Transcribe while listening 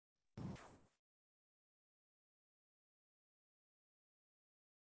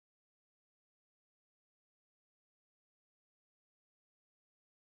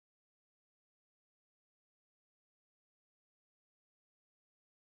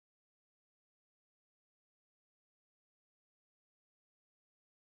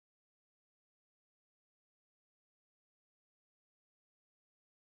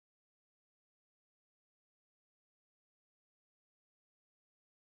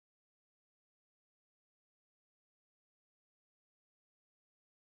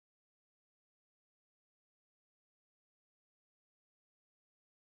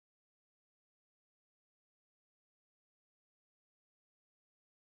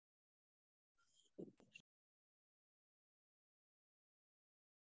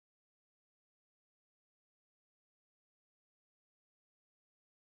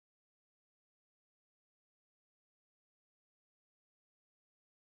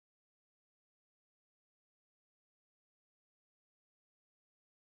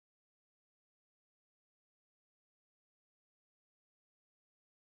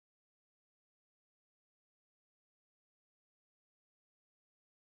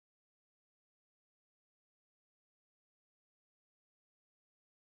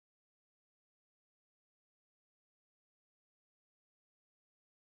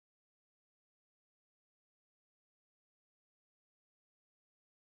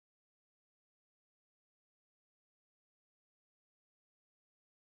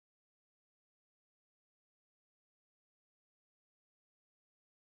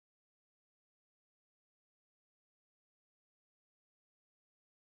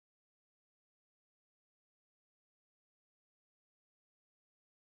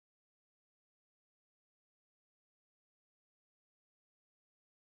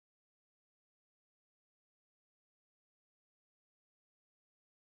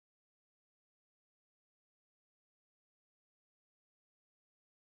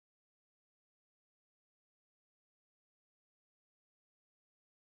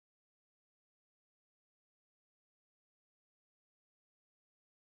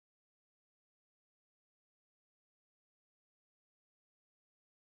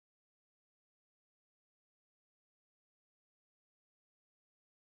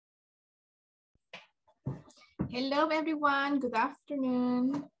Hello, everyone. Good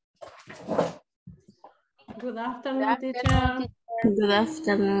afternoon. Good afternoon, teacher. Good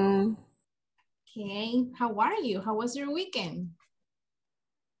afternoon. Okay, how are you? How was your weekend?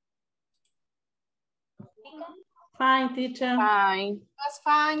 Fine, teacher. Fine. It was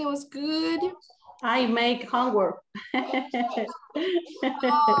fine. It was good. I make homework.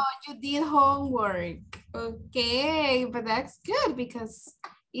 Oh, you did homework. Okay, but that's good because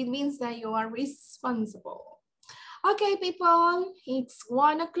it means that you are responsible. Okay, people, it's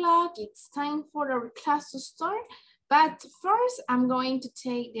 1 o'clock. It's time for our class to start. But first, I'm going to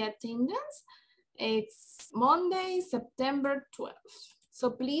take the attendance. It's Monday, September 12th.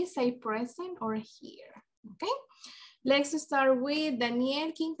 So please say present or here, okay? Let's start with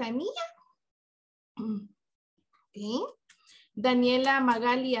Daniel Quintanilla. Okay. Daniela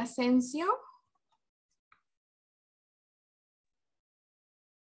Magali Asensio.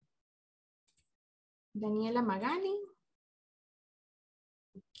 Daniela Magali.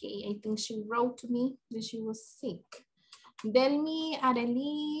 Okay, I think she wrote to me that she was sick. Delmi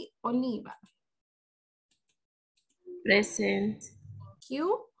Areli Oliva. Present. Thank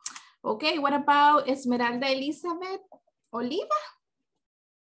you. Okay, what about Esmeralda Elizabeth Oliva?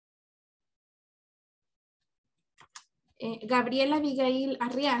 Gabriela Abigail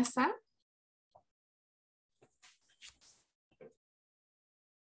Arriaza.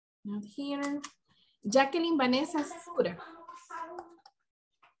 Not here. Jacqueline Vanessa Sura.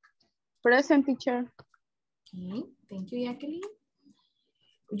 Present, teacher. Okay, thank you, Jacqueline.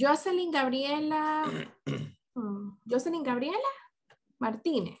 Jocelyn Gabriela. Jocelyn Gabriela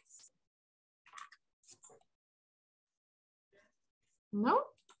Martínez. No?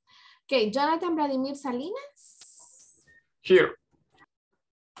 Okay, Jonathan Vladimir Salinas. Here.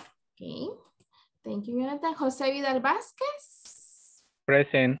 Okay, thank you, Jonathan. Jose Vidal Vázquez.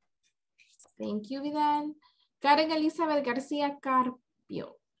 Present. Thank you, Vidal. Karen Elizabeth García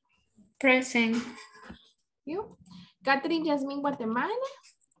Carpio. Present. You. Catherine Yasmin Guatemala.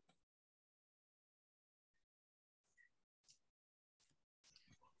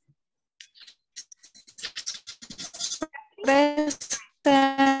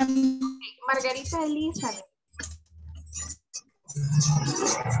 Present. Margarita Elizabeth.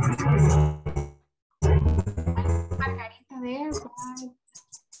 Margarita there. Bye.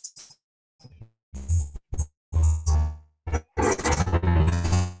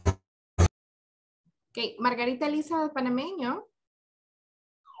 Okay, Margarita Elizabeth Panameño.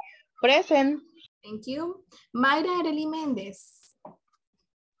 Present. Thank you. Mayra Arely Méndez.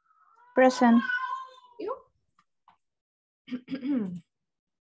 Present. You.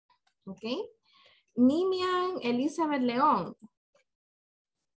 Okay. Nimian Elizabeth León.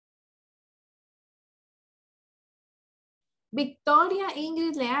 Victoria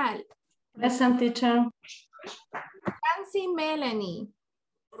Ingrid Leal. Present, teacher. Nancy Melanie.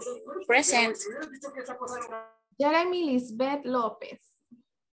 Present. Jeremy Lisbeth López.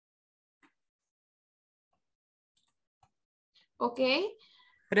 Okay.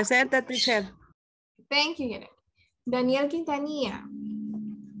 Presente, teacher. Thank you, Jeremy. Daniel Quintanilla.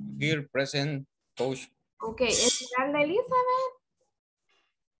 Here, present, coach. Okay. Esmeralda Elizabeth.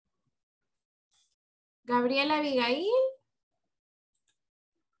 Gabriela Abigail.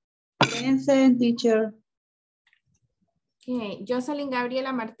 Present, teacher. Okay. Jocelyn Gabriela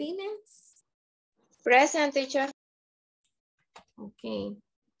Martínez. Present, teacher. Okay.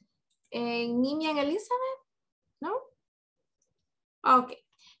 Nimian Elizabeth? No? Okay.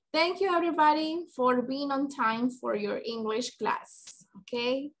 Thank you, everybody, for being on time for your English class.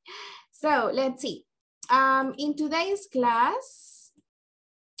 Okay. So let's see. In today's class,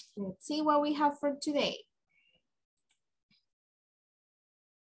 let's see what we have for today.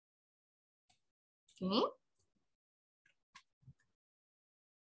 Okay.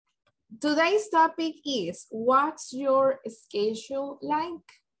 Today's topic is, what's your schedule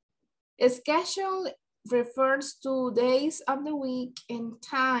like? A schedule refers to days of the week and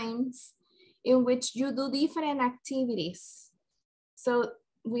times in which you do different activities. So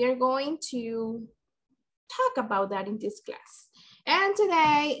we are going to talk about that in this class. And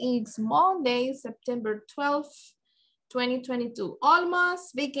today is Monday, September 12th, 2022.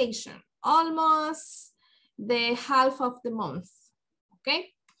 Almost vacation, almost the half of the month,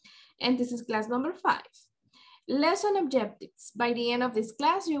 okay? And this is class number 5. Lesson objectives. By the end of this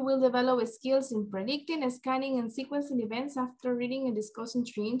class, you will develop skills in predicting, scanning, and sequencing events after reading and discussing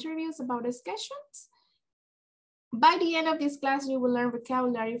 3 interviews about discussions. By the end of this class, you will learn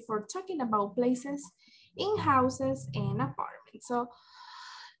vocabulary for talking about places in houses and apartments. So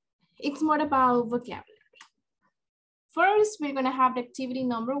it's more about vocabulary. First, we're gonna have the activity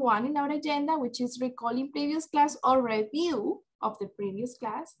number 1 in our agenda, which is recalling previous class or review of the previous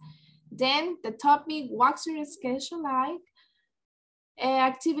class. Then the topic, what's your schedule like?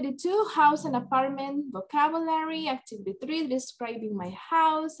 Activity 2, house and apartment vocabulary. Activity 3, describing my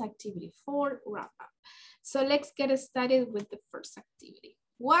house. Activity 4, wrap up. So let's get started with the first activity.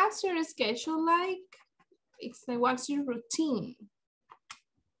 What's your schedule like? It's like, what's your routine?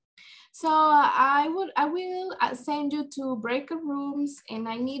 So I will send you to breakout rooms and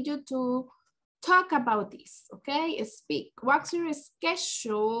I need you to talk about this, okay? Speak. What's your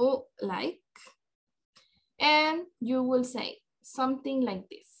schedule like? And you will say something like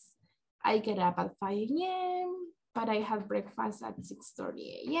this. I get up at 5 a.m., but I have breakfast at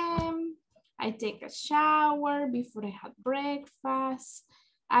 6:30 a.m. I take a shower before I have breakfast.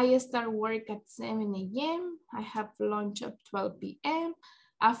 I start work at 7 a.m. I have lunch at 12 p.m.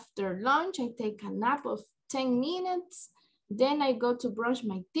 After lunch, I take a nap of 10 minutes. Then I go to brush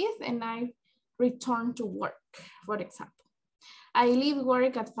my teeth and I return to work, for example. I leave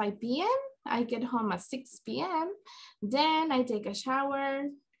work at 5 p.m. I get home at 6 p.m. Then I take a shower.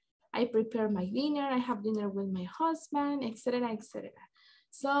 I prepare my dinner. I have dinner with my husband, etc., etc.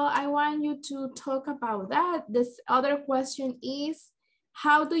 So I want you to talk about that. This other question is,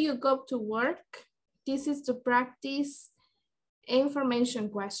 how do you go to work? This is to practice information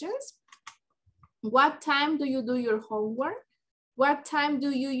questions. What time do you do your homework? What time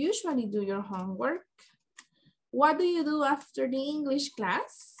do you usually do your homework? What do you do after the English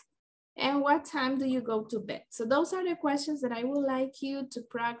class? And what time do you go to bed? So those are the questions that I would like you to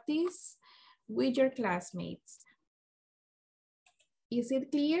practice with your classmates. Is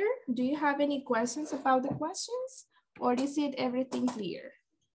it clear? Do you have any questions about the questions? Or is it everything clear?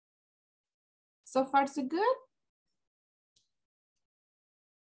 So far, so good?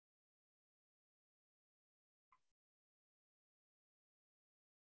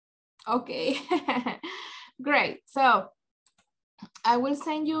 Okay, great. So I will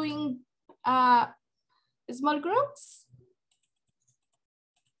send you in small groups.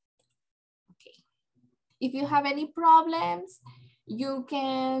 Okay. If you have any problems, you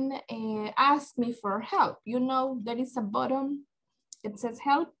can ask me for help. You know, there is a button, it says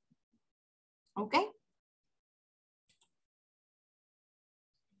help. Okay.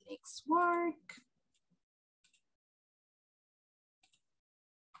 Next work.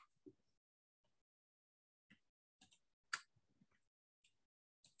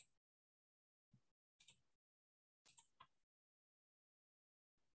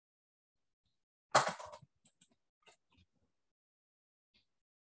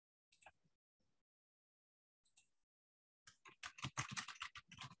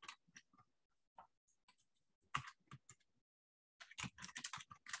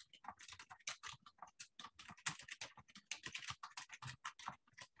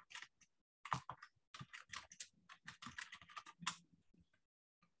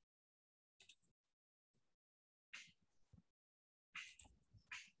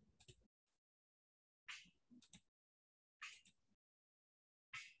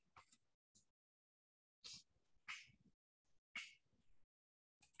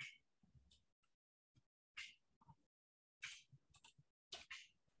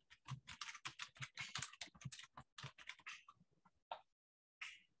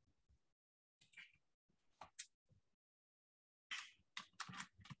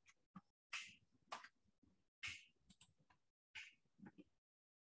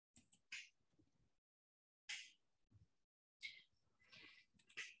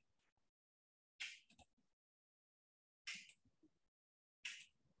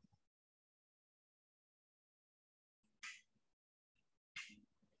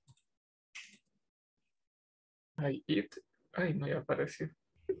 I eat. Ay, no, ya apareció.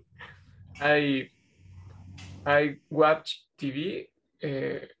 I watch TV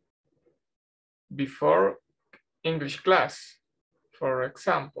before English class, for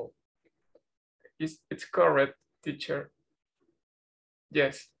example. It's correct, teacher.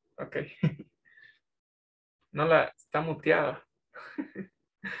 Yes, okay. No está muteada.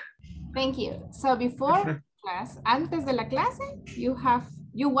 Thank you. So before class, antes de la clase,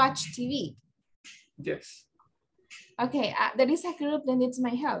 you watch TV. Yes. Okay, there is a group that needs my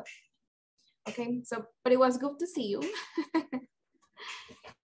help. Okay, so, but it was good to see you.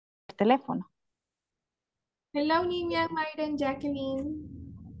 Teléfono. Hello, Nimian, Myron, Jacqueline.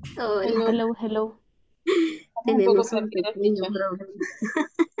 Hello, hello. Tenemos un pequeño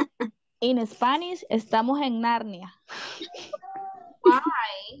problema. In Spanish, estamos en Narnia.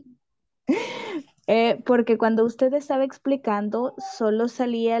 Why? Porque cuando usted estaba explicando, solo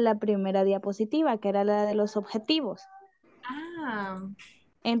salía la primera diapositiva, que era la de los objetivos.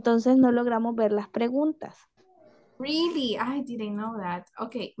 Entonces no logramos ver las preguntas. Really? I didn't know that.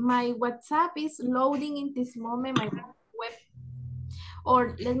 Okay, my WhatsApp is loading in this moment, my web.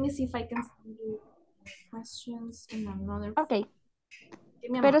 Or let me see if I can send you questions in another. Ok,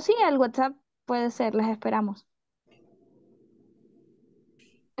 Give me a pero moment. sí, el WhatsApp puede ser, las esperamos.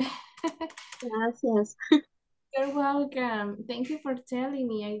 Gracias. You're welcome. Thank you for telling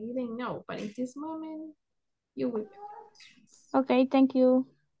me. I didn't know, but in this moment, you will get questions. Ok, thank you.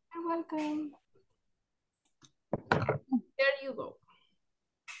 You're welcome. There you go.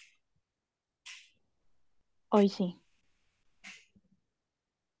 Hoy sí.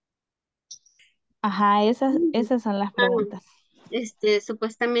 Ajá, esas son las preguntas.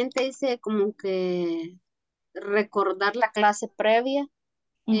 Supuestamente dice como que recordar la clase previa.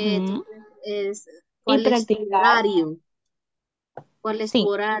 Ujú. ¿Cuál es tu practicar. horario? ¿Cuál es tu Sí.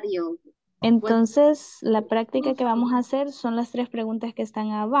 horario? Entonces, la práctica que vamos a hacer son las 3 preguntas que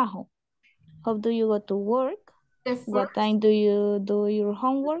están abajo. How do you go to work? The What first, time do you do your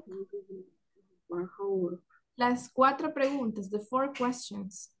homework? las 4 preguntas, the 4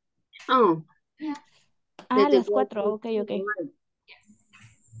 questions. Oh. Ah, Did you las go 4. to Ok. work?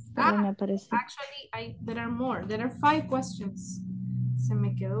 Perdón, me aparece. Actually, there are more. There are 5 questions. Se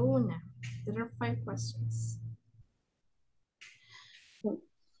me quedó una. There are 5 questions.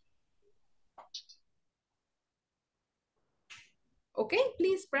 Okay,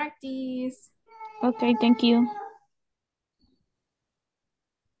 please practice. Ok, thank you.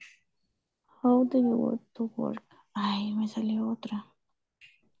 How do you go to work? Ay, me salió otra.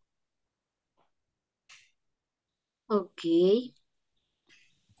 Ok.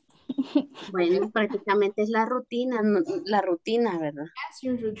 Bueno, prácticamente es la rutina, ¿verdad? That's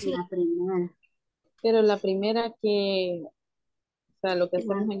your routine. La primera. Pero la primera que, o sea, lo que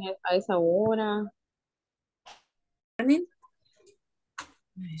hacemos a esa hora. Morning.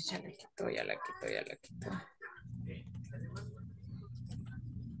 Ya la quito, ya la quito, ya la quito.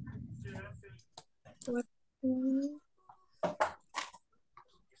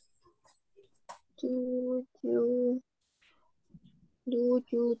 Do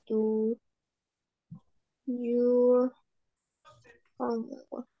you do your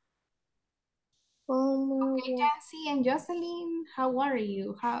homework? Okay, Jessie and Jocelyn, how are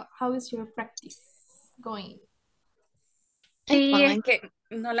you? How is your practice going? Sí, es que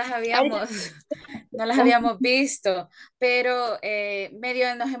no las habíamos visto, pero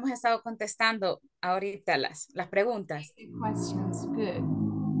medio nos hemos estado contestando ahorita las preguntas. Questions, good.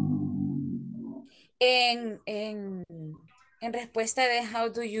 En respuesta de how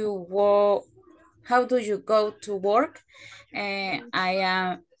do you go to work, I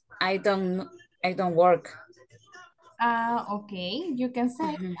don't work. Okay, you can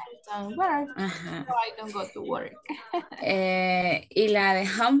say I don't work, so I don't go to work. Y la de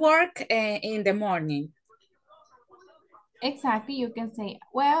homework in the morning. Exactly, you can say,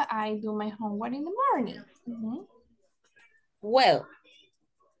 well, I do my homework in the morning. Well,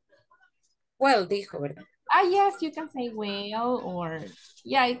 dijo, ¿verdad? Yes, you can say well, or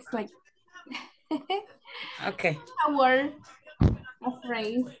yeah, it's like Okay. a word, a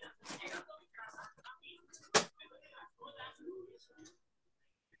phrase.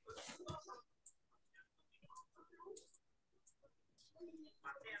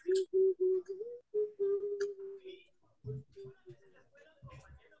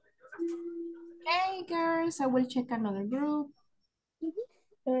 Okay, girls, I will check another group.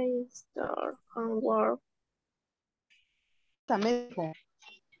 I start homework.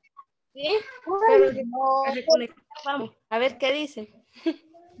 Sí, pero vamos, a ver qué dice.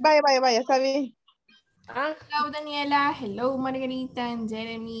 Vaya, está bien. Hello, Daniela. Hello, Margarita and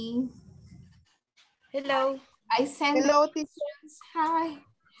Jeremy. Hello. I send the questions. Hi.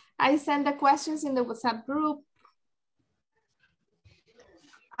 I send the questions in the WhatsApp group.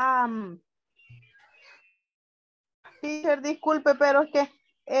 Teacher, disculpe, pero es que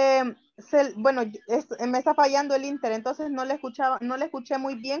me está fallando el Inter, entonces no le escuché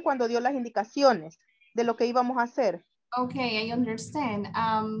muy bien cuando dio las indicaciones de lo que íbamos a hacer. Okay, I understand.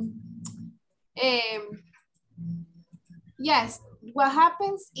 Yes, what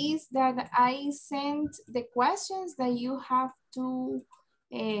happens is that I send the questions that you have to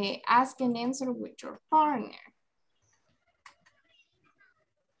ask and answer with your partner.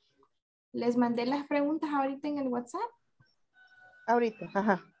 Les mandé las preguntas ahorita en el WhatsApp. Ahorita,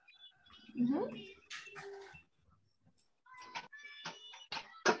 ajá.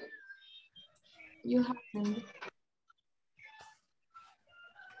 You have them.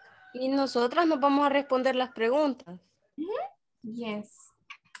 Y nosotras nos vamos a responder las preguntas. Yes.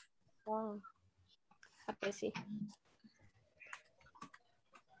 Pues sí.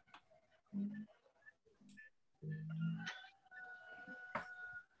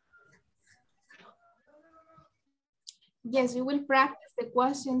 Yes, you will practice the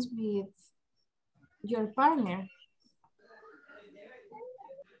questions with your partner.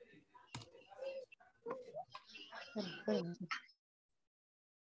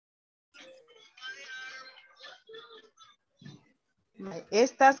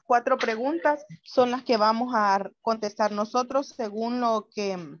 Estas 4 preguntas son las que vamos a contestar nosotros según lo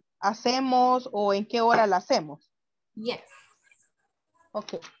que hacemos o en qué hora la hacemos. Yes.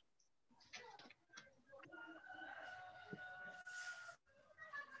 Ok.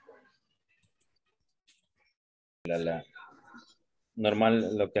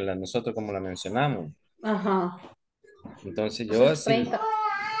 Normal, lo que nosotros como la mencionamos. Ajá. Entonces yo así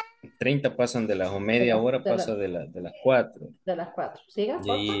 30 pasan de las o media hora paso de las 4. De las 4. ¿Siga?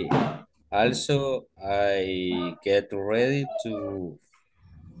 Y also I get ready to...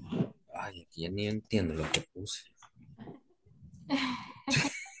 Ay, aquí ya ni entiendo lo que puse.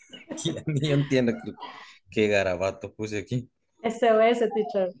 Ya ni entiendo qué garabato puse aquí. SOS,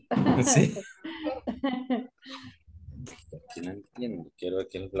 teacher. Sí. Aquí no entiendo. Quiero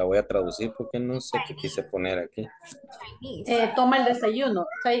que la voy a traducir porque no sé qué quise poner aquí. Toma el desayuno.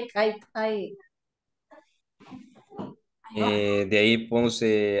 De ahí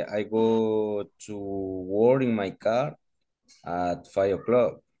puse I go to work in my car at 5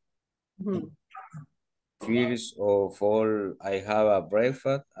 o'clock. First of all, I have a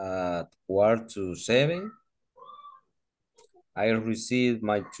breakfast at 6:45. I received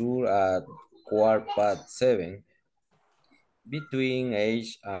my tour at 7:15. Between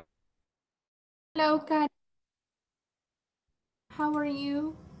age and... Hello, Karen. How are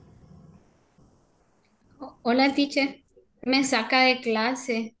you? Hola, teacher. Me saca de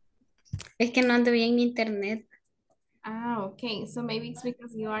clase. Es que no ando bien en internet. Ah, okay. So maybe it's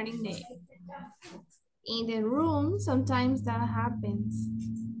because you are in the room. Sometimes that happens.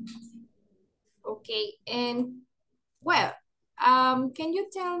 Okay. And well, can you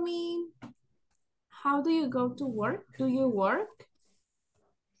tell me how do you go to work? Do you work?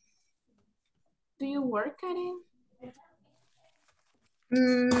 Do you work, Karen?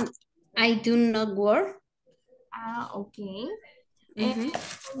 I do not work. Ah, okay. And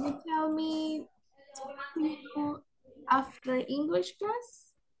can you tell me what do you do after English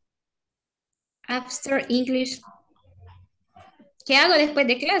class? After English. ¿Qué hago después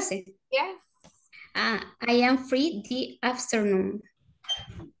de clase? Yes. I am free the afternoon.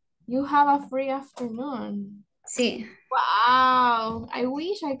 You have a free afternoon. Sí. Wow. I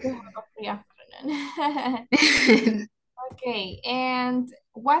wish I could have a free afternoon. Okay. And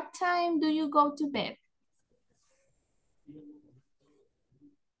what time do you go to bed?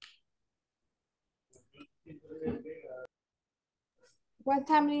 What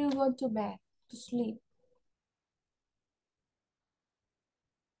time do you go to bed to sleep?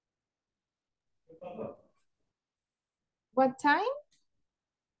 What time?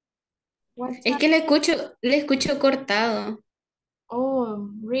 What Es time? que le escucho cortado. Oh,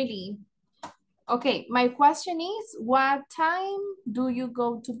 really? Okay, my question is, what time do you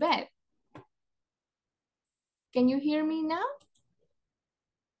go to bed? Can you hear me now?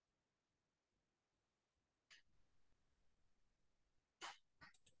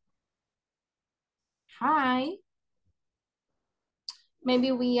 Hi.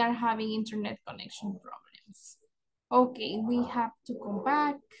 Maybe we are having internet connection problems. Okay, we have to come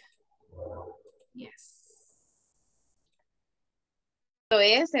back. Yes.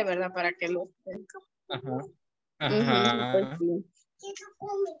 Ese, ¿verdad? Para que lo... Ajá. Pues sí.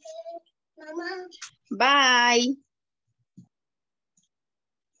 Bye.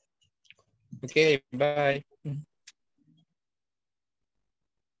 Okay, bye.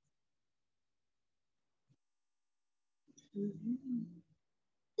 Mi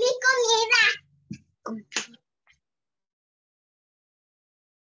comida.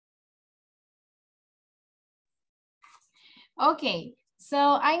 Okay, so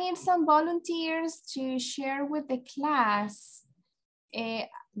I need some volunteers to share with the class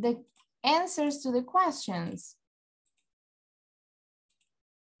the answers to the questions.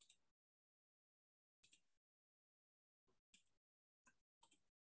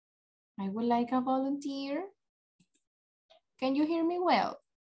 I would like a volunteer. Can you hear me well?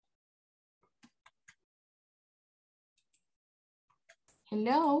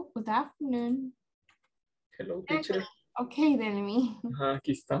 Hello, good afternoon. Hello, teacher. Okay, Delmi. Ajá,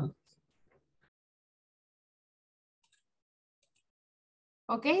 aquí estamos.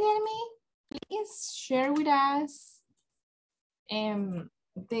 Okay, Delmi, please share with us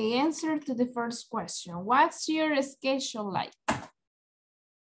the answer to the first question. What's your schedule like?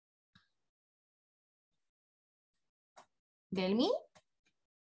 Delmi?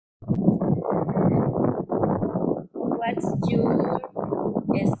 What's your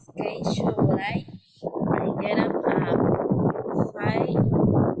schedule like? I get up at 5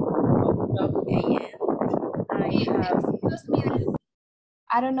 a.m. Excuse me.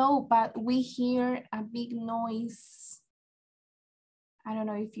 I don't know, but we hear a big noise. I don't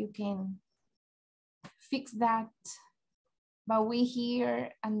know if you can fix that, but we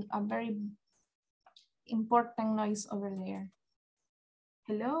hear a very important noise over there.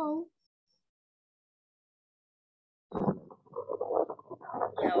 Hello?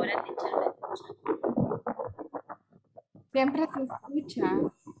 Y ahora, teacher, ¿me escucha? Siempre se escucha,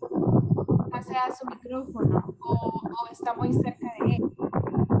 ya sea su micrófono o está muy cerca de él.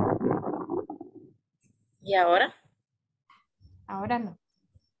 ¿Y ahora? Ahora no.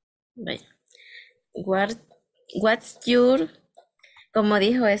 Vaya. What's your, como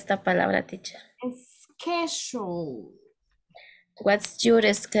dijo esta palabra, teacher? Schedule. What's your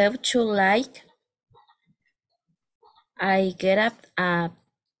schedule like? I get up at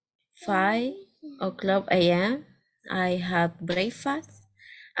 5 o'clock a.m. I have breakfast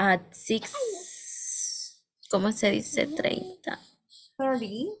at 6, ¿cómo se dice? 30.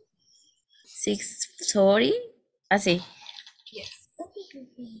 30. 6:30. Así. Yes.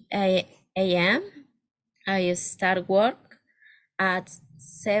 a.m. I start work at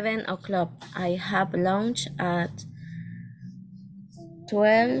 7 o'clock. I have lunch at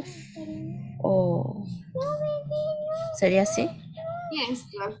 12 o ¿sería así? Yes,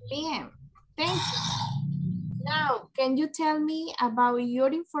 12 p.m. Thank you. Now, can you tell me about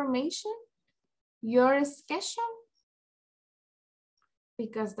your information, your schedule?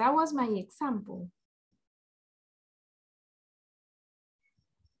 Because that was my example.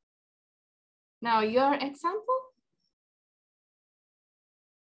 Now, your example?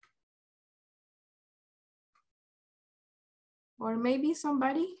 Or maybe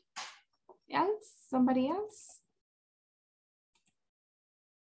somebody else?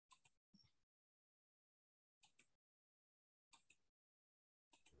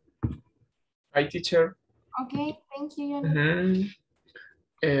 Hi, teacher. Okay, thank you, Jonathan.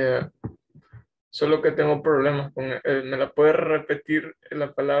 Ujú. Solo que tengo problemas con, ¿me la puede repetir la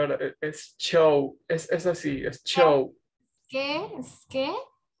palabra? Es show, es así, es show. Show.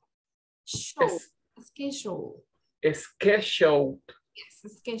 Schedule. Schedule. Yes,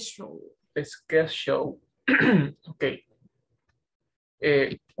 schedule. Schedule. Okay.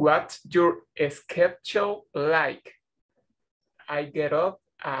 What's your schedule like? I get up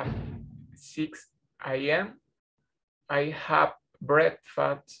at 6 a.m. I have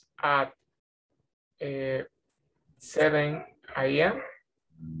breakfast at 7 a.m.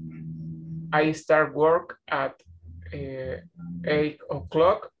 I start work at 8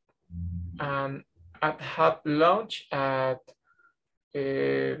 o'clock and I have lunch at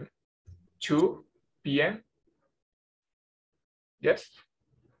 2 p.m. Yes.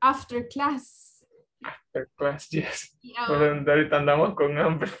 After class. After class, yes. Yeah. Pues ahorita andamos con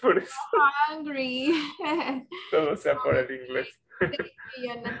hambre por eso. Hungry. Todo sea por el inglés. Thank you,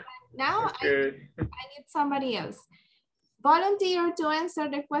 Jonathan. Now Okay. I need somebody else. Volunteer to answer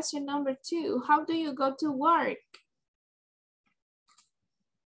the question number 2. How do you go to work?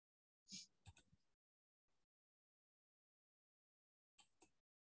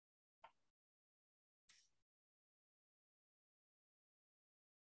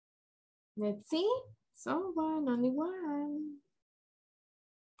 Let's see. Someone, only one.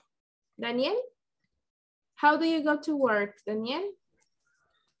 Daniel? How do you go to work, Daniel?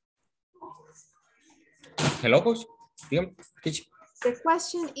 Hello, coach. Dígame, teacher. The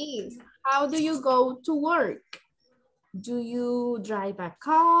question is, how do you go to work? Do you drive a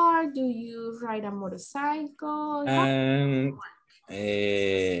car? Do you ride a motorcycle?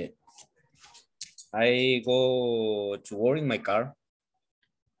 I go to work in my car.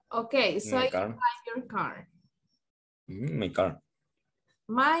 Okay, so My you car. drive your car. My car.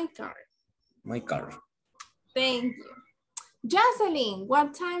 My car. My car. Thank you. Jocelyn,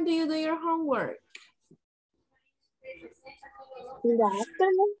 what time do you do your homework? In the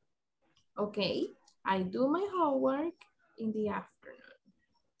afternoon. Okay, I do my homework in the afternoon.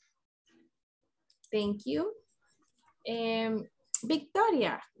 Thank you.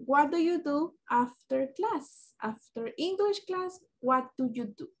 Victoria, what do you do after class? After English class, what do you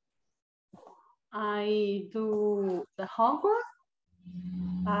do? I do the homework.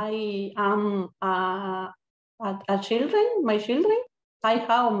 I am a children, my children. I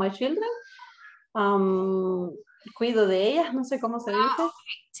have my children. Cuido de ellas, no sé cómo se dice. Okay.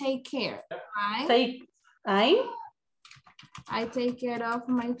 Take care. I I take care of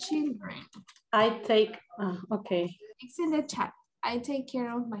my children. I take, okay. It's in the chat. I take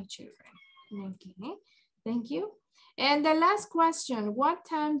care of my children. Okay, thank you. And the last question, what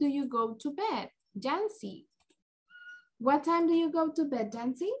time do you go to bed? Jancy. What time do you go to bed,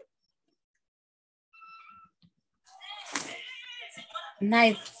 Jancy?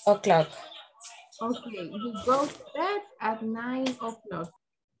 9 o'clock. Okay, you go to bed at 9 o'clock.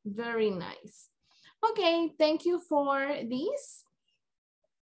 Very nice. Okay, thank you for this.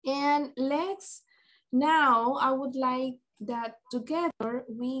 And let's, now I would like that together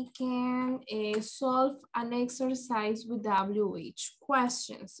we can solve an exercise with WH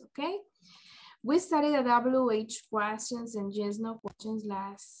questions, okay? We studied the WH questions and yes, no questions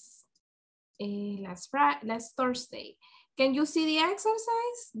last Thursday. Can you see the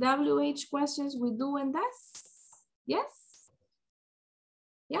exercise? WH questions we do and does? Yes?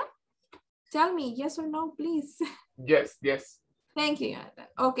 Yeah? Tell me yes or no, please. Yes, yes. Thank you, Jonathan.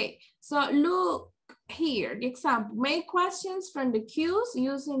 Okay, so look here, the example. Make questions from the cues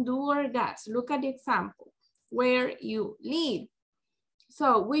using do or does. Look at the example. Where you live.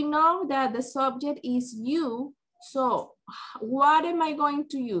 So we know that the subject is you. So what am I going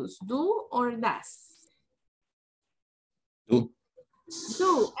to use? Do or does? Do.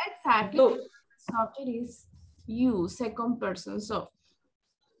 Do, exactly. Do. Subject is you, second person. So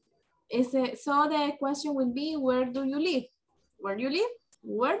the question will be, where do you live? Where do you live?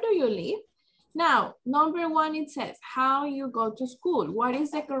 Where do you live? Now, number one, it says, how you go to school. What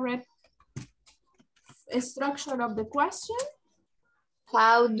is the correct structure of the question?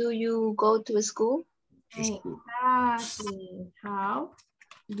 How do you go to school? Exactly. How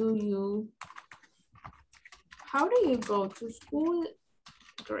do you go to school?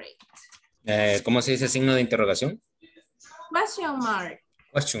 Great. ¿Cómo se dice signo de interrogación? Question mark.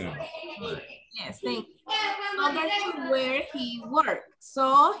 Question mark. Yes, thank you. Number two, where he works.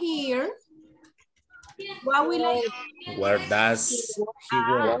 So here, what will I do? Where does he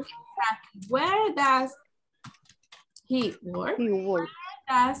work? Exactly. Where does he work? Where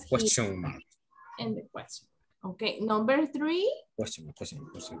does he Question mark. and the question. Okay, number three. Question.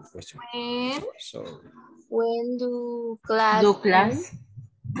 When? So, When do class Do class.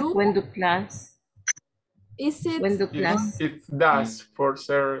 Do, When do class. is it? When do class. It does for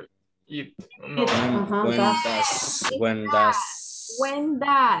sure. It. No. when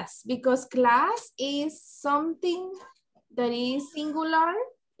does, Because class is something that is singular.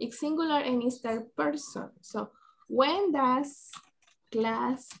 It's singular and it's third person. So when does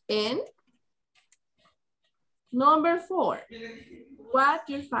class end? Number four, what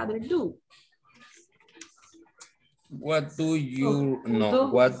your father do? what do you know? Do.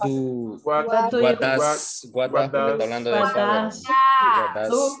 What does hablando de father? What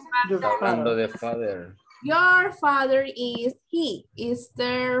does hablando de father? Your father is he, is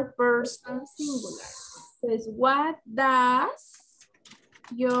third person singular. Says, what does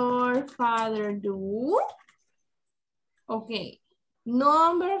your father do? Okay.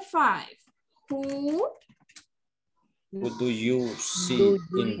 Number five, who do you see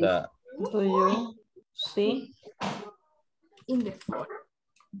in the? Do you see in the front?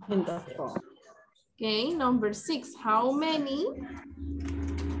 in the front? Okay, number six, how many?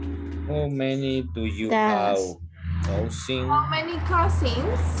 How many do you Does. have? Housing. How many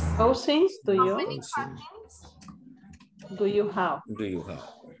cousins? Cousins do How you? many cousins? Do you have? Do you have?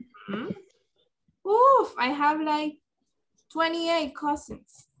 Oof, I have like 28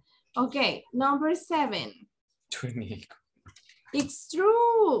 cousins. Okay, number seven. 28. It's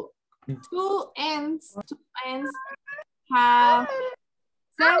true. Two ends have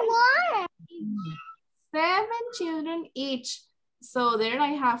seven children each. So there I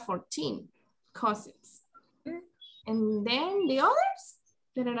have 14 cousins. And then the others,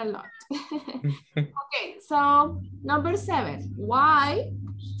 there are a lot. Okay, so number seven, why?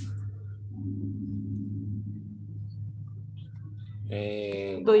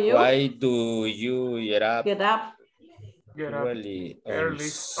 Why do you get up Early on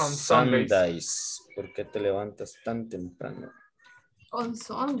Sundays. Sundays? ¿Por qué te levantas tan temprano? On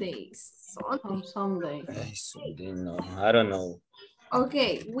Sundays. On Sunday. Ay, Sunday, no, I don't know.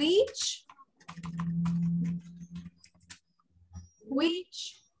 Okay, which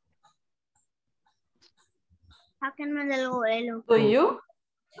Do you?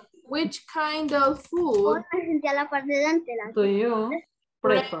 which kind of food Do you prefer?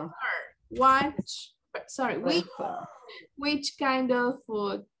 Which kind of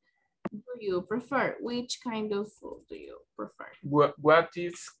food do you prefer? Which kind of food do you prefer? What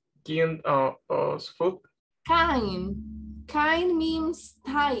is kind of food? Kind means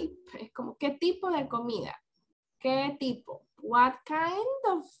type. Es como, ¿qué tipo de comida? ¿Qué tipo? What kind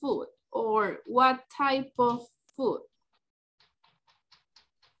of food? or what type of food?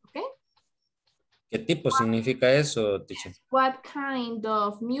 Okay. ¿Qué tipo significa eso, teacher? What kind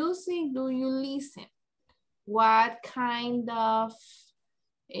of music do you listen? What kind of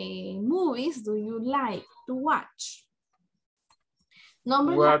movies do you like to watch?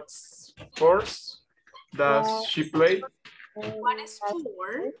 Number What sports does she play? What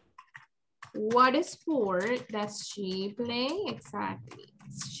sport? What sport does she play? Exactly.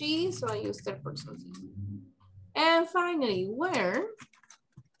 She, so I use third person. And finally, where?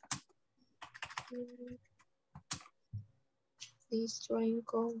 This train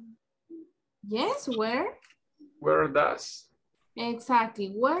go. Yes, where? Where does? Exactly.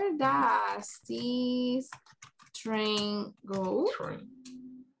 Where does this train go? Train.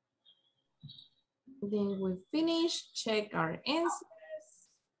 Then we finish, check our answers.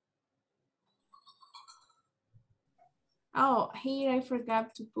 Oh, here I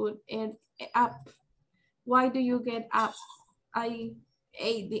forgot to put it up. Why do you get up? I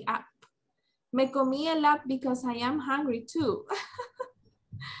ate the up. Me comí el up because I am hungry too.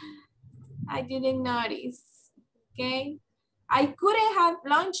 I didn't notice, okay? I couldn't have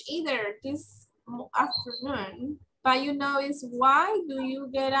lunch either this afternoon, but you know it's why do you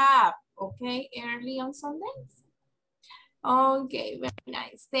get up, okay, early on Sundays? Okay, very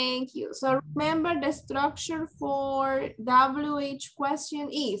nice, thank you. So remember the structure for WH question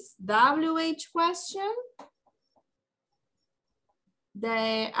is WH question,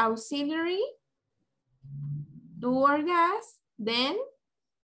 the auxiliary, do or does, then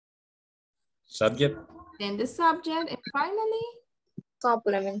Subject. Then the subject, and finally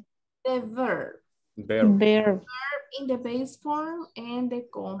Complement. the verb. Verb. Verb. Verb in the base form and the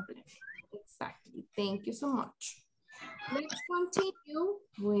complement. Exactly. Thank you so much. Let's continue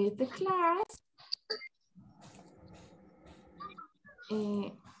with the class.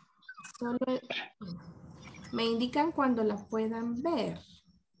 Solo me indican cuando la puedan ver.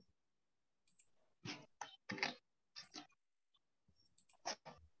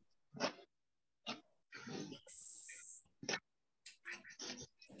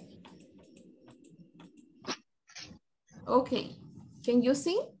 Okay, can you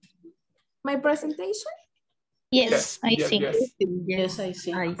see my presentation? Yes, I see. Yes, I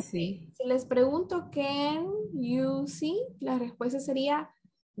see. I see. Si les pregunto, can you see? La respuesta sería,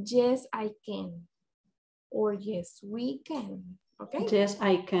 yes, I can. Or yes, we can. Okay. Yes,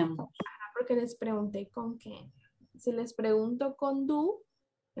 I can. Porque les pregunté con can. Si les pregunto con do,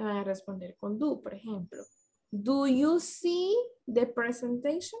 me van a responder con do, por ejemplo. Do you see the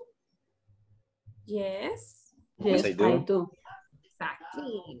presentation? Yes. Yes, I do.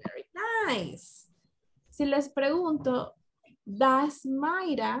 Exactly, very nice. Si les pregunto, does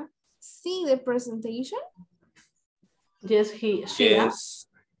Mayra see the presentation? Yes, she does.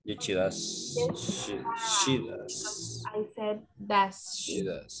 Yes, she does. She does. I said, does she? She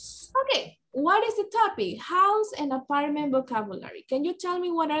does. Okay, what is the topic? House and apartment vocabulary. Can you tell me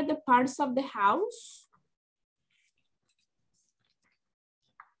what are the parts of the house?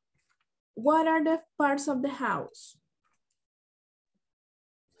 What are the parts of the house?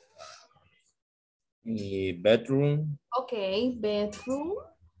 Bedroom. Okay, bedroom.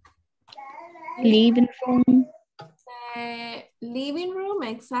 Living room. Living room,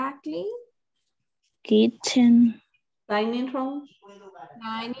 exactly. Kitchen. Dining room.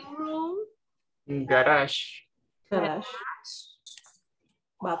 Dining room. Garage. Garage.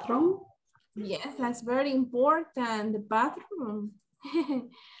 Bathroom. Yes, that's very important, the bathroom.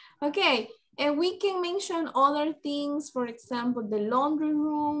 Okay, and we can mention other things, for example, the laundry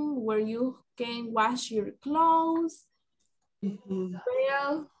room where you can wash your clothes.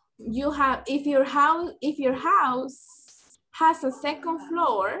 Well, you have, if your house has a second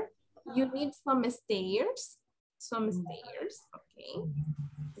floor, you need some stairs. Okay,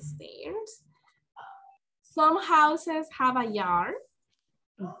 the stairs. Some houses have a yard.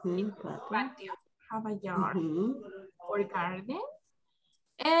 Have a yard or garden.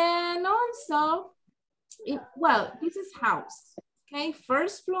 And also, well, this is house, okay?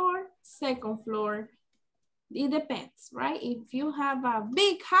 First floor, second floor. It depends, right? If you have a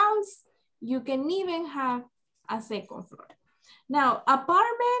big house, you can even have a second floor. Now,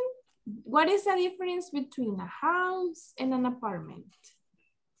 apartment, what is the difference between a house and an apartment?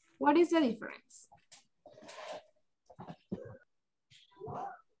 What is the difference?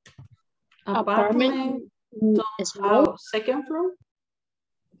 Apartment don't have second floor.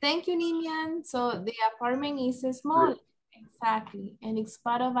 Thank you, Ninian. So the apartment is small, exactly, and it's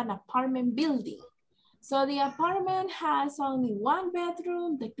part of an apartment building. So the apartment has only one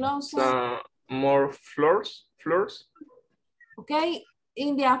bedroom, the closet. More floors. Okay,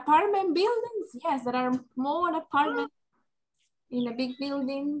 In the apartment buildings, yes, there are more apartments in a big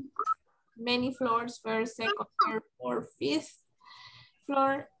building, many floors, first, second, third, fourth, fifth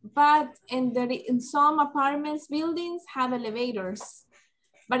floor, but in some apartments, buildings have elevators.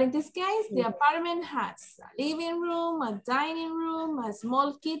 But in this case, the apartment has a living room, a dining room, a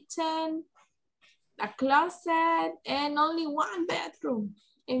small kitchen, a closet, and only one bedroom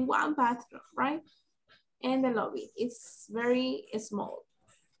and one bathroom, right? And the lobby is very small.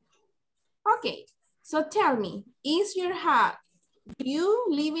 Okay, so tell me, is your house, do you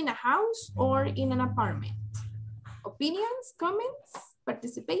live in a house or in an apartment? Opinions, comments,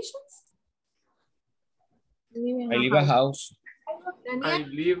 participations? I live a house. I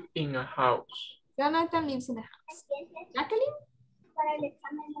live in a house. Jonathan lives in a house. Jacqueline?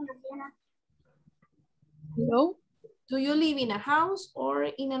 Hello? Do you live in a house or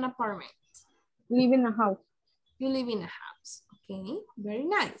in an apartment? Live in a house. You live in a house. Okay, very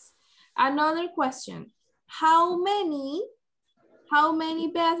nice. Another question. How many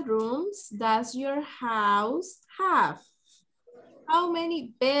bedrooms does your house have? How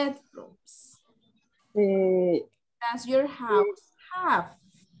many bedrooms does your house have?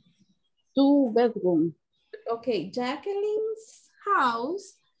 2 bedrooms. Okay, Jacqueline's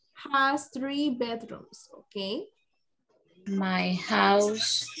house has 3 bedrooms, okay? My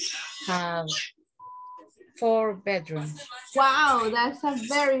house have 4 bedrooms. Wow, that's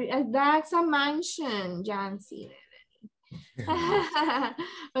a mansion, Jancy.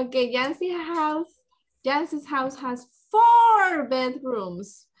 Okay, Jancy's house has 4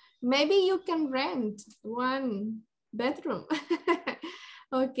 bedrooms. Maybe you can rent 1 bedroom.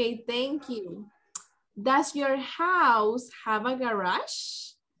 Okay, thank you. Does your house have a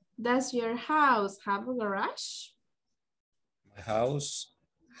garage? Does your house have a garage? My house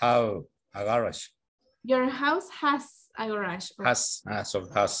have a garage. Your house has a garage. Has.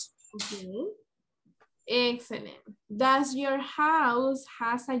 Okay. Excellent. Does your house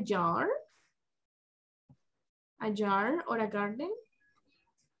has a jar? A jar or a garden?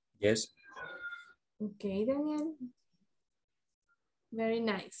 Yes. Okay, Daniel. Very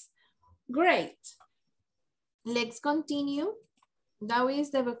nice. Great. Let's continue. That is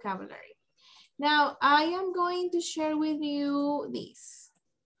the vocabulary. Now, I am going to share with you this.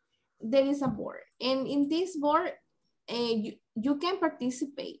 There is a board. And in this board, you can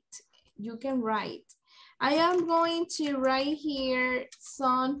participate. You can write. I am going to write here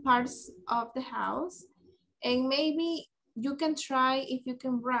some parts of the house. And maybe you can try if you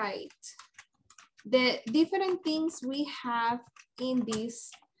can write the different things we have in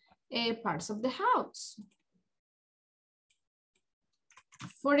these parts of the house.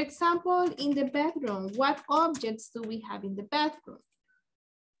 For example, in the bedroom, what objects do we have in the bedroom?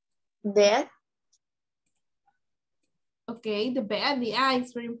 Bed. Okay, the bed, yeah,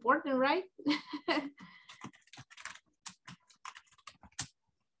 it's very important, right?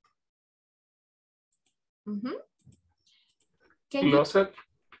 Mm-hmm. Closet.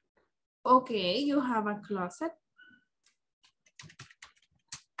 Okay, you have a closet.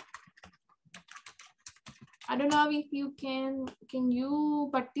 I don't know if you can you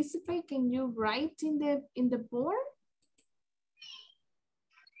participate? Can you write in the board?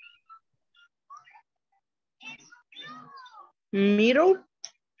 Mirror.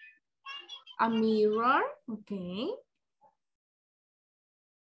 A mirror, okay.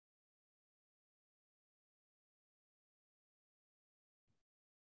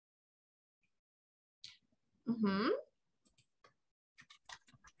 Uh-huh.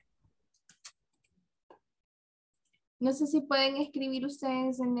 No sé si pueden escribir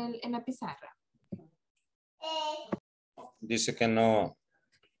ustedes en la pizarra. Dice que no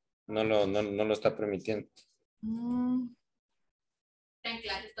lo está permitiendo. Está en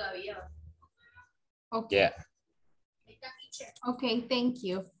clase todavía. Okay. Yeah. Okay, thank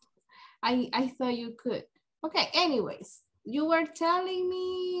you. I thought you could. Okay, anyways, you were telling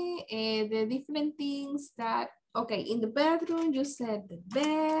me the different things that, okay, in the bedroom, you said the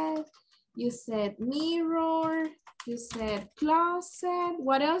bed, you said mirror, you said closet.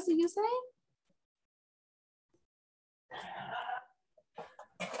 What else did you say?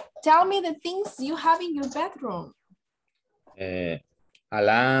 Tell me the things you have in your bedroom. A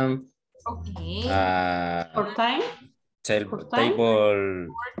lamp. Okay. For time. Table.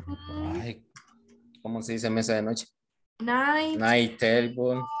 Ay, ¿cómo se dice mesa de noche? Night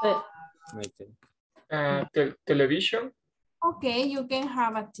table. Television. Okay, you can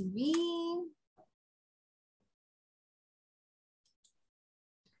have a TV.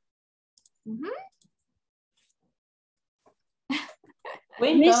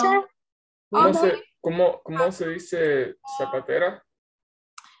 Window. ¿Cómo se dice zapatera?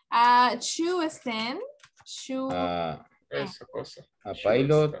 Shoe stand. Shoe. Esa cosa. A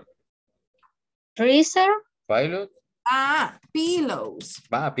pilot. Freezer. Pilot. Pillows.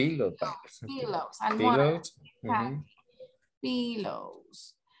 Pilot. Pillows. Pillows.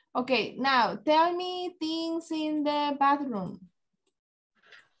 Pillows. Okay, now tell me things in the bathroom.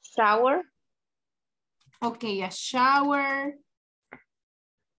 Shower. Okay, a shower.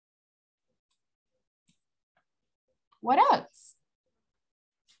 What else?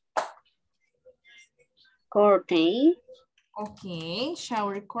 Curtain. Okay,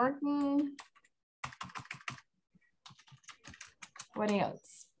 shower curtain. What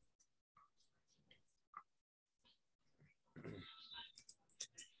else?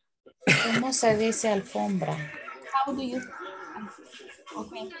 ¿Cómo se dice alfombra? How do you?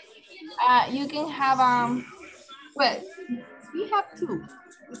 Okay. You can have well, we have two.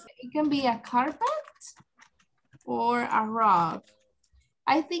 It can be a carpet or a rug.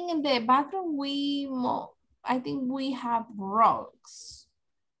 I think in the bathroom I think we have rugs.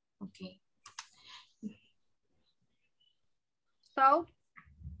 Okay. Soap.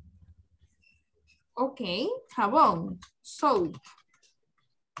 Okay, jabón, soap.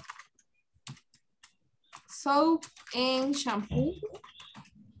 Soap and shampoo.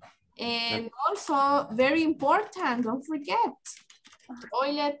 And also, very important, don't forget,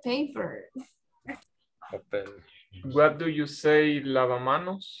 toilet paper. What do you say,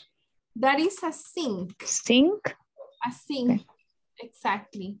 lavamanos? That is a sink. Sink. A sink,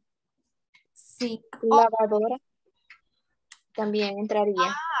 exactly. Sink. Lavadora. También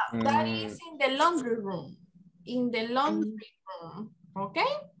entraría. That is in the laundry room. In the laundry room, okay?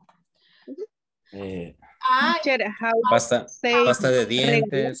 Pasta de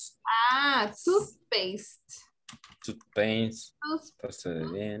dientes. Toothpaste. Toothpaste. Pasta de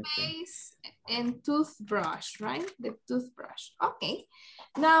dientes. Toothpaste and toothbrush, right? The toothbrush. Okay.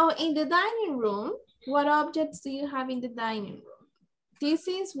 Now in the dining room, what objects do you have in the dining room? This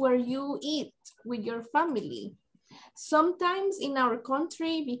is where you eat with your family. Sometimes in our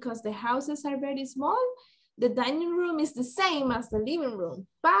country, because the houses are very small, the dining room is the same as the living room.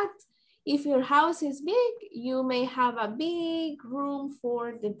 But if your house is big, you may have a big room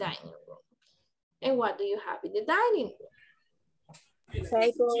for the dining room. And what do you have in the dining room?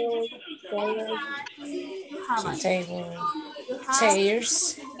 Table,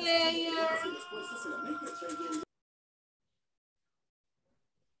 chairs.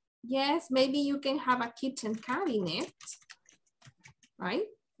 Yes, maybe you can have a kitchen cabinet, right?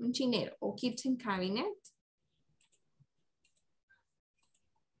 Un chinero or kitchen cabinet.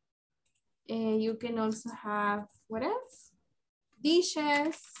 And you can also have, what else?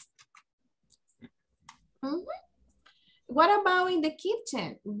 Dishes. What about in the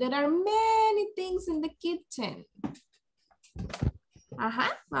kitchen? There are many things in the kitchen.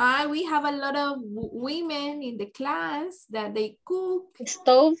 We have a lot of women in the class that they cook.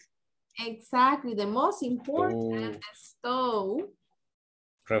 Stove. Exactly, the most important stove.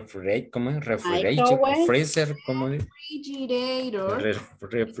 Refrigerator, ¿cómo es? Refrigerator, freezer, ¿cómo es?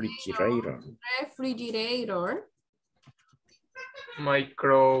 Refrigerator.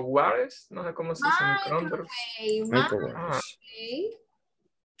 Microwaves, no sé cómo se dice. Microwave.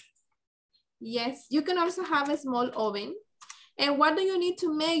 Yes, you can also have a small oven. And what do you need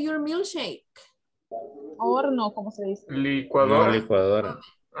to make your milkshake? Horno, ¿cómo se dice? Licuadora. No, licuadora.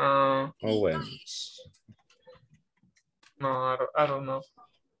 Bueno. No, I don't know.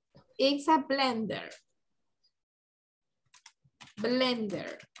 It's a blender.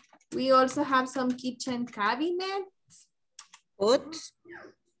 Blender. We also have some kitchen cabinets. Pots.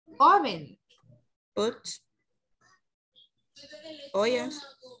 Oven. Pots. Ollas.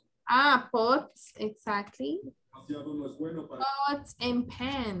 Pots, exactly. Pots and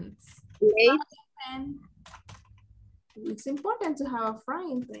pans. It's important to have a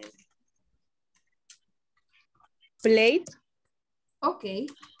frying pan. Plate. Okay.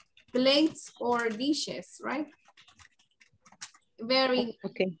 Plates or dishes, right? Very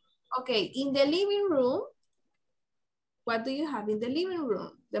okay. Okay, in the living room, what do you have in the living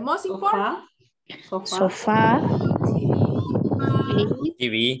room? The most important? Sofa.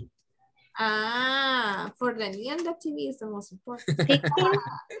 TV. For Daniel, the TV is the most important. Picture.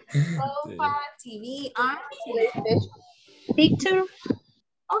 Sofa, TV, Picture.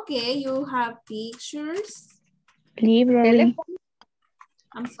 Okay, you have pictures. Library.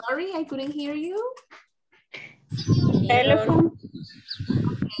 I'm sorry, I couldn't hear you. Telephone.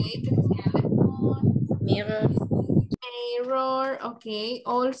 Okay, the telephone. Mirror. Mirror, okay.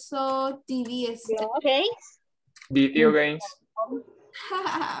 Also, TV stand. Okay. Video games.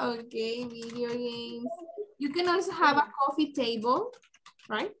 Okay, video games. You can also have a coffee table.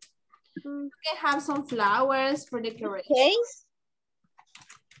 right? You can have some flowers for decoration. Case.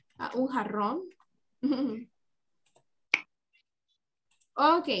 Un jarrón.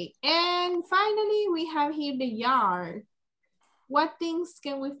 Okay, and finally we have here the jar. What things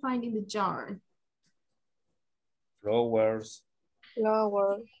can we find in the jar? Flowers.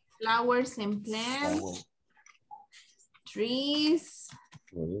 Flowers and plants. Flower. Trees.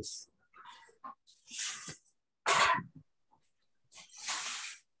 Trees.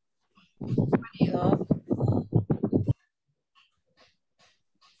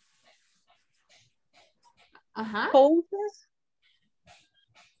 Hoses.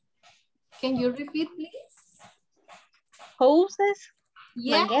 Can you repeat, please? Hoses.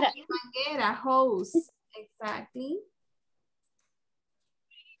 Yeah, Manguera. manguera, hose. Exactly.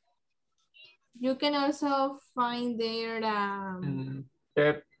 You can also find there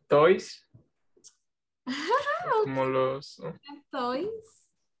Pet toys. okay. Como los, Toys.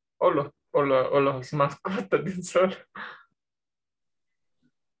 o los mascotas de un solo.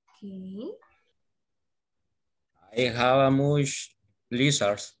 Okay. I have a much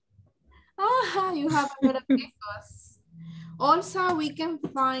lizards. Ah, you have a lot of geckos. Also, we can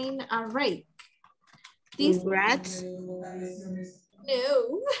find a rake. This Rats.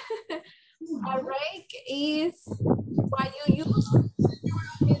 no. A rake is what you use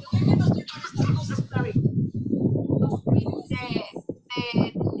sorry, to sweep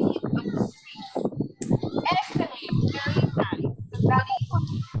the leaf of the tree. Excellent, very nice. So that is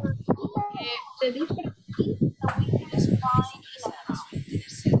the different things that we can find in a house.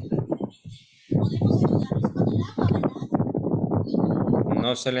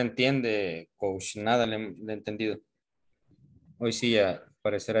 No se le entiende, coach, nada le he entendido. Hoy sí ya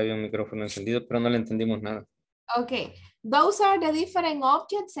parecerá había un micrófono encendido, pero no le entendimos nada. Okay, those are the different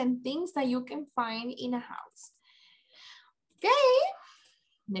objects and things that you can find in a house. Okay,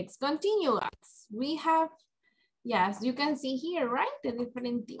 let's continue. We have, yes, you can see here, right? The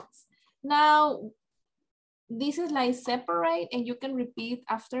different things. Now, this is like separate and you can repeat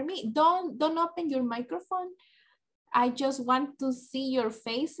after me. Don't open your microphone. I just want to see your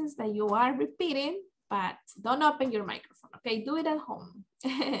faces that you are repeating, but don't open your microphone. Okay, do it at home.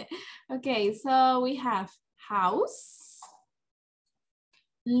 Okay, so we have house,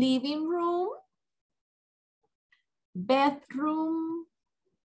 living room, bedroom,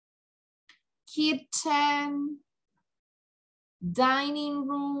 kitchen, dining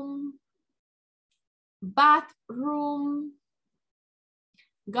room, bathroom,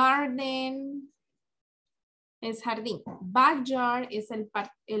 garden, es jardín. Backyard es el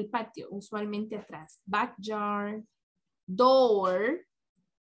patio, usualmente atrás. Backyard, door,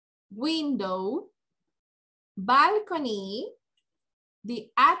 window, balcony,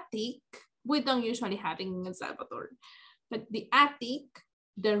 the attic. We don't usually have it in El Salvador, but the attic,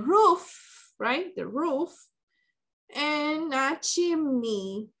 the roof, right? The roof, and a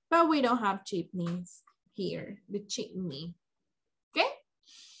chimney, but we don't have chimneys here, the chimney, okay?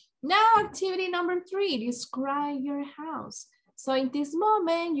 Now activity number 3, describe your house. So in this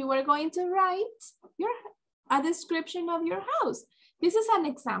moment, you are going to write a description of your house. This is an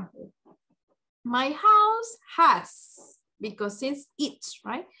example. My house has, because it's it,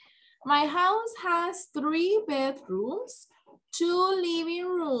 right? My house has 3 bedrooms, 2 living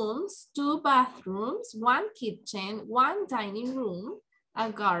rooms, 2 bathrooms, 1 kitchen, 1 dining room,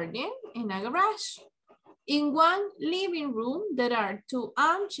 a garden, and a garage. In 1 living room, there are 2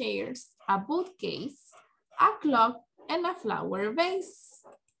 armchairs, a bookcase, a clock, and a flower vase.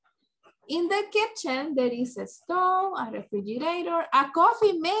 In the kitchen, there is a stove, a refrigerator, a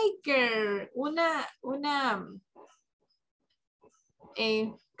coffee maker, una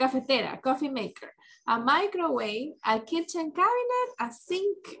cafetera, coffee maker, a microwave, a kitchen cabinet, a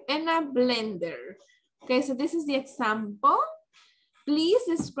sink, and a blender. Okay, so this is the example. Please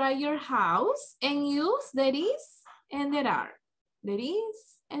describe your house and use there is and there are. There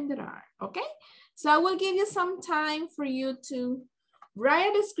is and there are, okay? So I will give you some time for you to write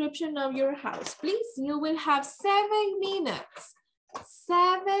a description of your house. Please, you will have 7 minutes.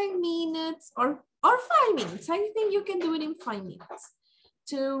 7 minutes or 5 minutes. I think you can do it in 5 minutes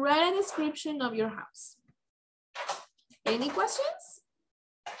to write a description of your house. Any questions?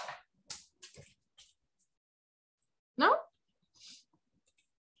 No?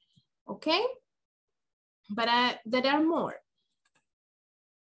 Okay, but there are more.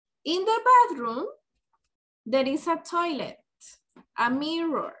 In the bathroom, there is a toilet, a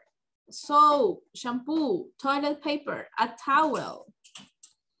mirror, soap, shampoo, toilet paper, a towel,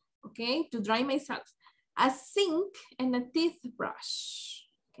 okay, to dry myself, a sink, and a toothbrush,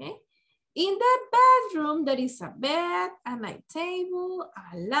 okay? In the bedroom, there is a bed, a night table,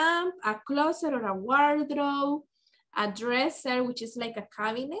 a lamp, a closet or a wardrobe, a dresser, which is like a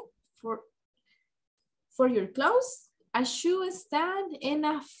cabinet for your clothes, a shoe stand, and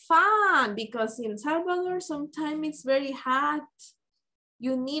a fan, because in Salvador, sometimes it's very hot.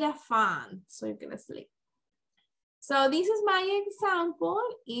 You need a fan so you can sleep. So this is my example.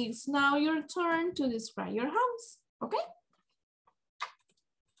 It's now your turn to describe your house, okay?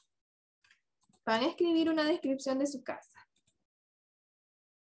 Van a escribir una descripción de su casa.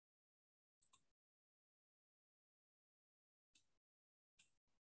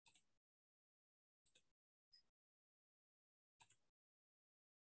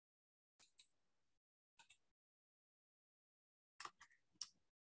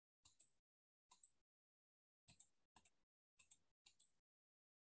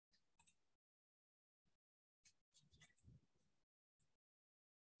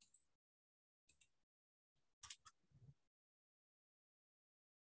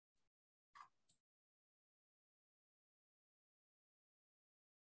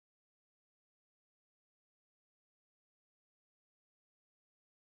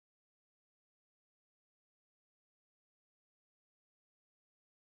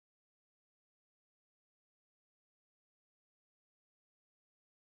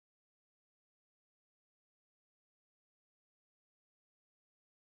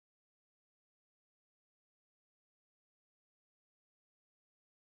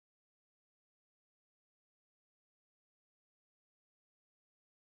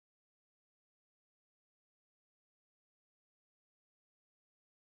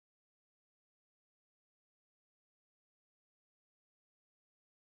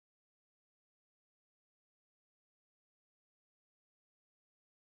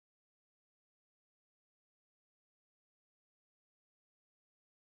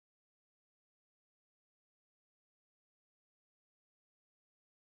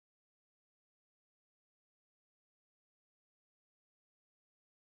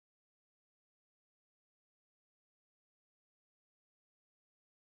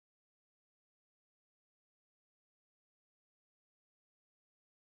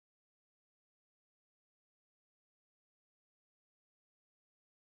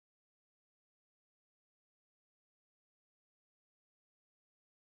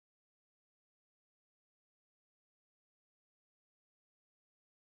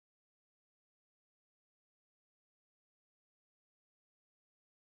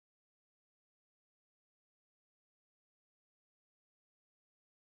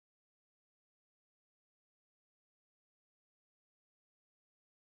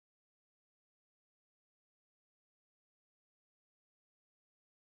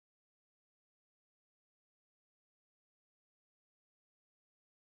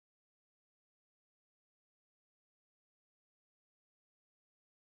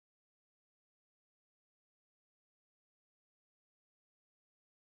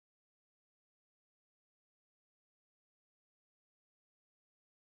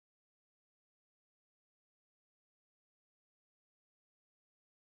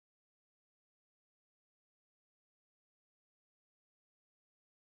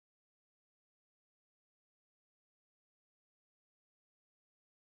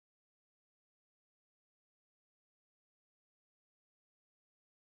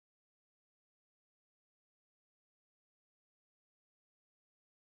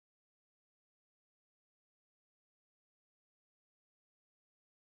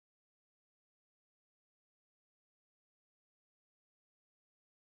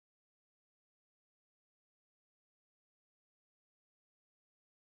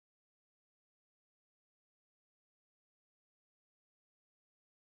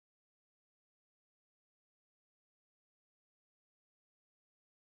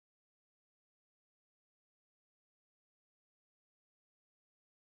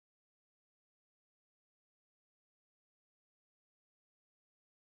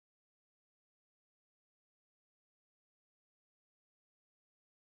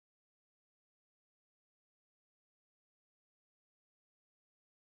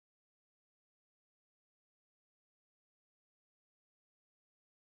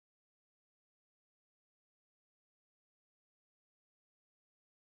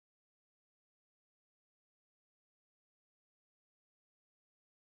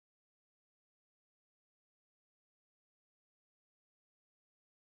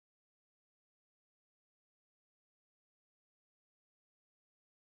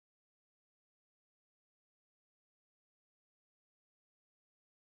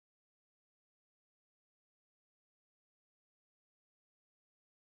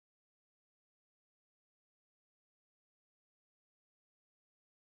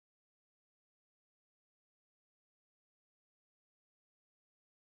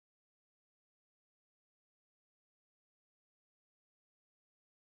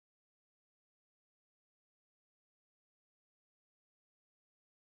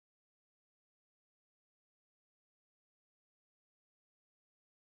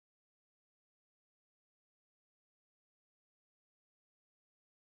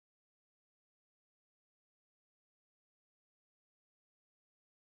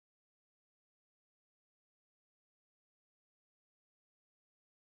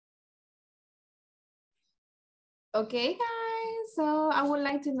 Okay, guys, so I would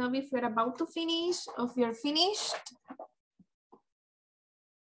like to know if you're about to finish, or if you're finished.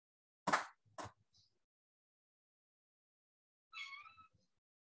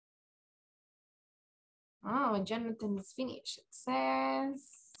 Oh, Jonathan is finished.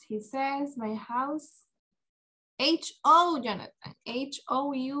 He says, my house, H-O, Jonathan,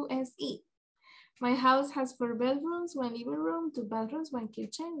 H-O-U-S-E. My house has 4 bedrooms, 1 living room, 2 bathrooms, 1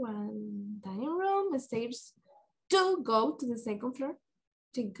 kitchen, 1 dining room, stairs to go to the second floor,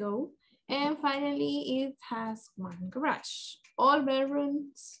 and finally it has 1 garage. All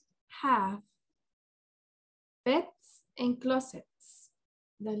bedrooms have beds and closets.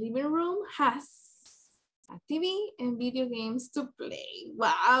 The living room has a TV and video games to play.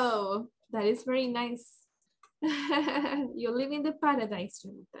 Wow, that is very nice. You live in the paradise,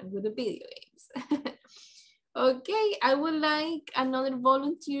 Jonathan, with the video games. Okay, I would like another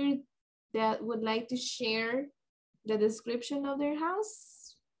volunteer that would like to share the description of their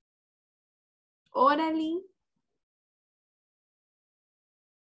house orally.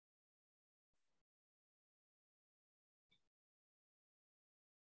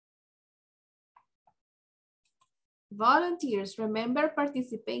 Volunteers, remember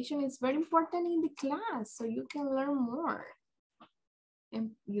participation is very important in the class so you can learn more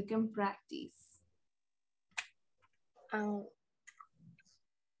and you can practice.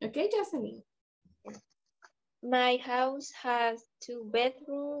 Okay, Jocelyn. My house has 2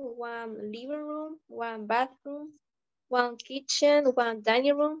 bedrooms, 1 living room, 1 bathroom, 1 kitchen, 1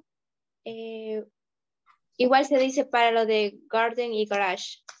 dining room. Igual se dice para lo de garden y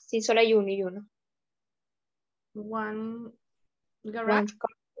garage. Sí, solo hay uno y uno. 1 garage,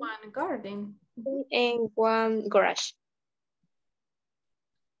 1 garden. And 1 garage.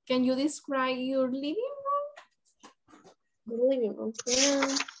 Can you describe your living room? The living room,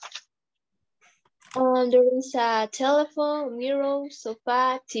 yeah. There is a telephone, mirror,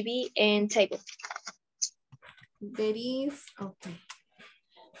 sofa, TV, and table. There is, okay.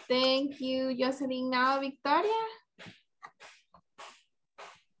 Thank you, Jocelyn. Now, Victoria.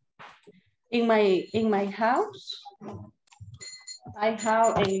 In my house, I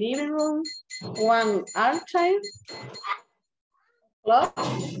have a living room, 1 archive, clock,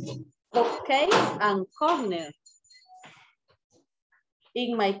 bookcase, and corner.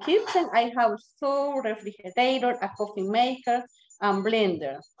 In my kitchen, I have 2 refrigerators, a coffee maker, and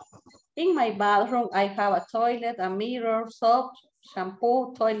blender. In my bathroom, I have a toilet, a mirror, soap,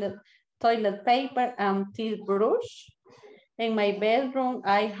 shampoo, toilet paper, and toothbrush. In my bedroom,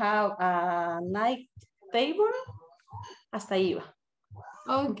 I have a night table. Hasta ahí va.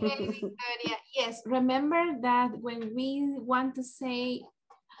 Okay, Victoria. Yes, remember that when we want to say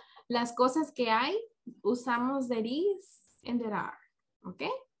las cosas que hay, usamos there is and there are.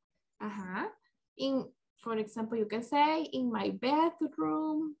 Okay? For example, you can say, in my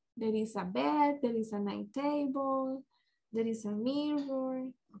bedroom, there is a bed, there is a night table, there is a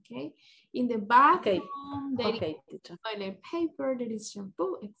mirror, okay? In the bathroom, there is toilet paper, there is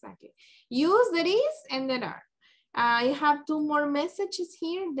shampoo, exactly. Use there is and there are. I have 2 more messages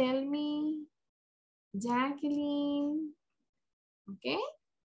here, Delmi, Jacqueline, okay?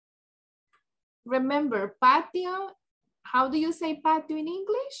 Remember, patio, how do you say patio in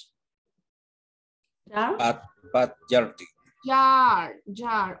English? Backyard. Jar.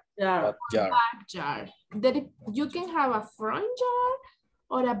 Backyard. You can have a front jar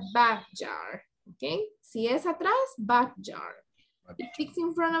or a back jar, okay? Si es atrás, back jar. If it's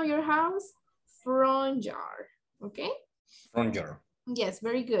in front of your house, front jar, okay? Front jar. Yes,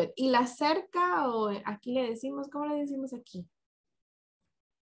 very good. Y la cerca, o aquí le decimos, ¿cómo le decimos aquí?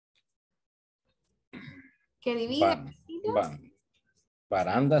 Que divide.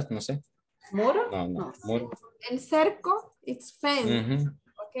 Barandas, no sé. ¿Muro? No. Muro. El cerco, it's fence.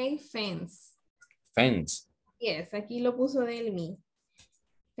 Okay, fence. Fence. Yes, aquí lo puso Delmi.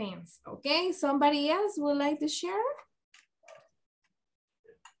 Fence. Okay, somebody else would like to share?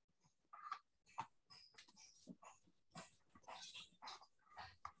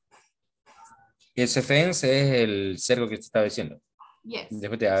 Ese fence es el cerco que te estaba diciendo. Yes.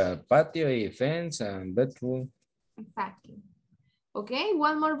 Después de patio y fence and bedroom. Exactly. Okay,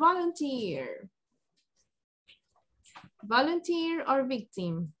 one more volunteer. Volunteer or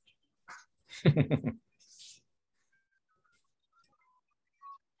victim?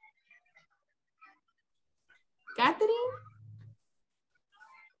 Catherine?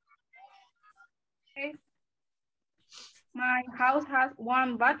 Okay. My house has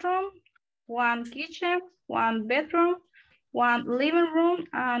 1 bathroom, 1 kitchen, 1 bedroom, 1 living room,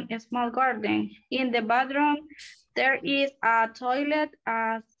 and a small garden. In the bathroom, there is a toilet,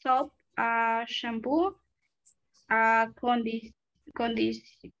 a soap, a shampoo,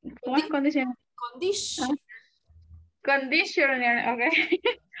 Conditioner, okay.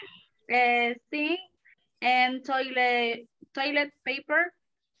 Sink and toilet paper.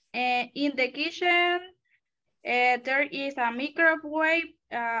 In the kitchen, there is a microwave,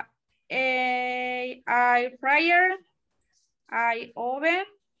 a fryer, a oven,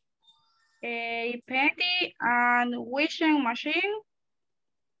 a panty, and washing machine.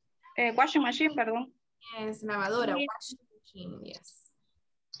 Washing machine, perdón. Yes, lavadora, washing machine, yes.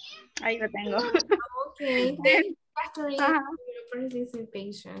 Ahí lo tengo. Okay, thank you, Catherine, for your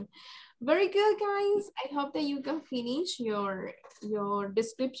participation. Very good, guys. I hope that you can finish your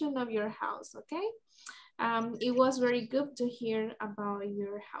description of your house, okay? It was very good to hear about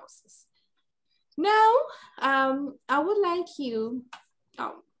your houses. Now, I would like you,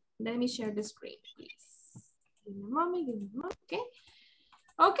 let me share the screen, please. Give me a moment, okay?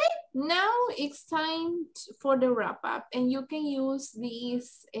 Okay, now it's time for the wrap up, and you can use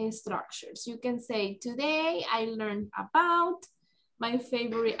these structures. You can say, today I learned about, my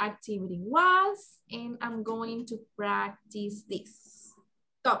favorite activity was, and I'm going to practice this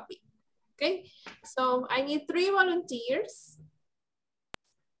topic. Okay, so I need 3 volunteers.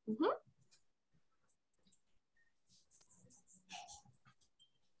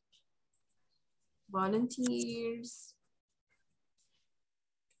 Volunteers.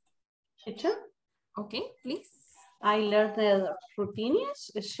 Teacher? Okay, please. I learned the routines,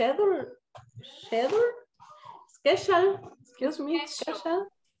 schedule, excuse me, schedule.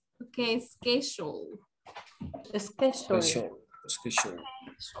 Okay, schedule. Schedule.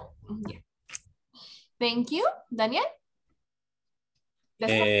 Yeah. Thank you. Daniel?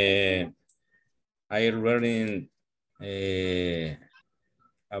 I learning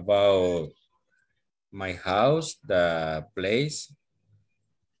about my house, the place.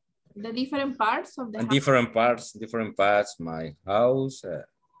 The different parts of the house. Different parts, my house,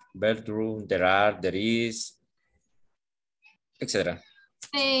 bedroom, there is, etc.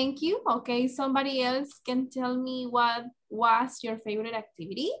 Thank you. Okay, somebody else can tell me what was your favorite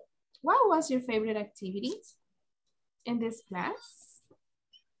activity? What was your favorite activity in this class?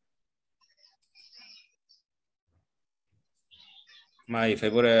 My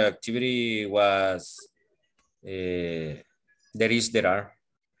favorite activity was there are.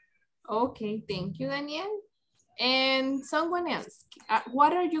 Okay, thank you, Daniel. And someone else,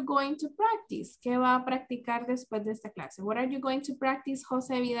 what are you going to practice? ¿Qué va a practicar después de esta clase? What are you going to practice,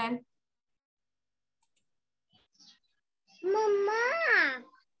 José Vidal? Mama.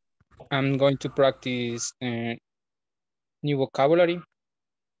 I'm going to practice new vocabulary.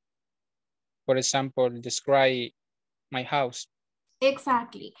 For example, describe my house.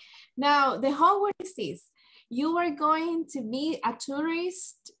 Exactly. Now, the homework is this. You are going to be a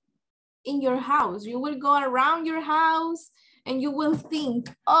tourist in your house. You will go around your house and you will think,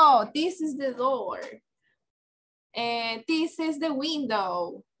 oh, this is the door. This is the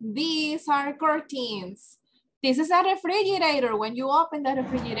window. These are curtains. This is a refrigerator. When you open the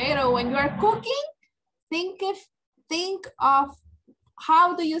refrigerator, when you are cooking, think of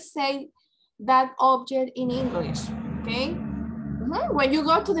how do you say that object in English, okay? When you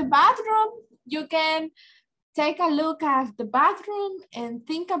go to the bathroom, you can take a look at the bathroom and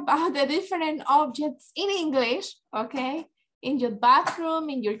think about the different objects in English, okay? In your bathroom,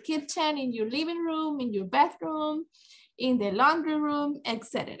 in your kitchen, in your living room, in your bedroom, in the laundry room,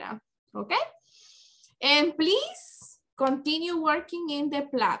 etc. Okay? And please continue working in the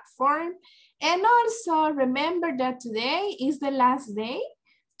platform. And also remember that today is the last day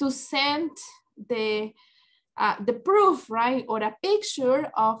to send the proof, right? Or a picture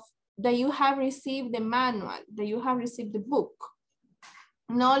of that you have received the manual, that you have received the book.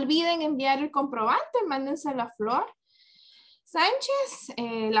 No olviden enviar el comprobante, mándenselo a Flor Sánchez,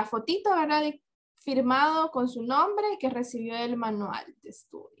 la fotito, ¿verdad? Firmado con su nombre que recibió el manual de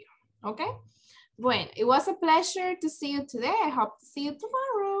estudio. Okay? Bueno, it was a pleasure to see you today. I hope to see you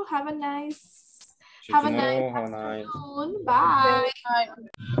tomorrow. Have a nice afternoon. Bye.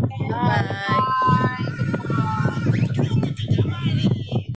 Bye.